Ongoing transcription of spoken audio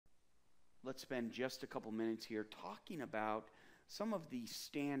let's spend just a couple minutes here talking about some of the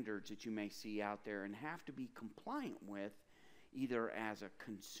standards that you may see out there and have to be compliant with, either as a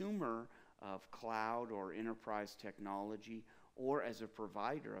consumer of cloud or enterprise technology or as a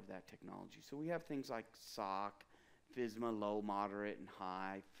provider of that technology. So we have things like SOC, FISMA low, moderate, and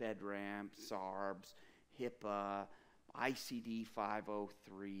high, FedRAMP, SARBs, HIPAA, ICD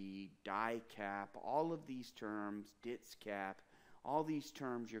 503, DICAP, all of these terms, DITSCAP, all these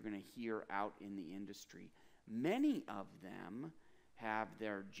terms you're going to hear out in the industry. Many of them have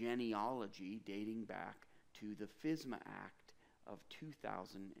their genealogy dating back to the FISMA Act of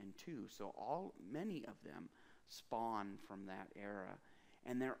 2002. So many of them spawn from that era.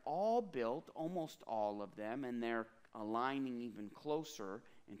 And they're all built, almost all of them, and they're aligning even closer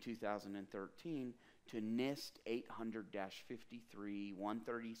in 2013 to NIST 800-53,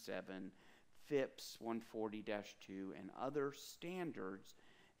 137, FIPS 140-2, and other standards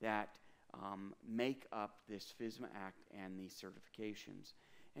that make up this FISMA Act and these certifications.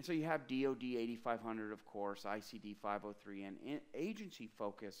 And so you have DoD 8500, of course, ICD 503, and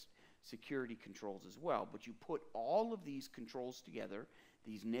agency-focused security controls as well. But you put all of these controls together,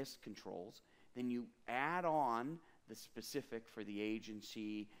 these NIST controls, then you add on the specific for the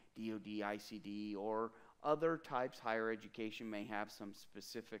agency, DoD, ICD, or other types. Higher education may have some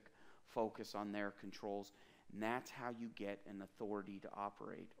specific focus on their controls, and that's how you get an authority to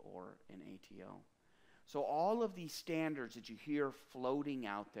operate, or an ATO. So all of these standards that you hear floating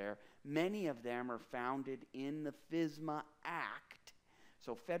out there, many of them are founded in the FISMA Act.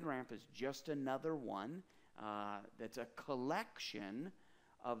 So FedRAMP is just another one that's a collection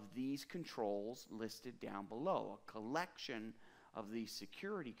of these controls listed down below, a collection of these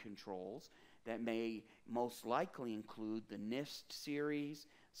security controls that may most likely include the NIST series.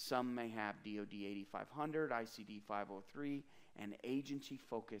 Some may have DoD 8500, ICD 503, and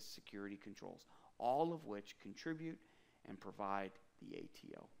agency-focused security controls, all of which contribute and provide the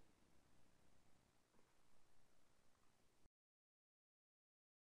ATO.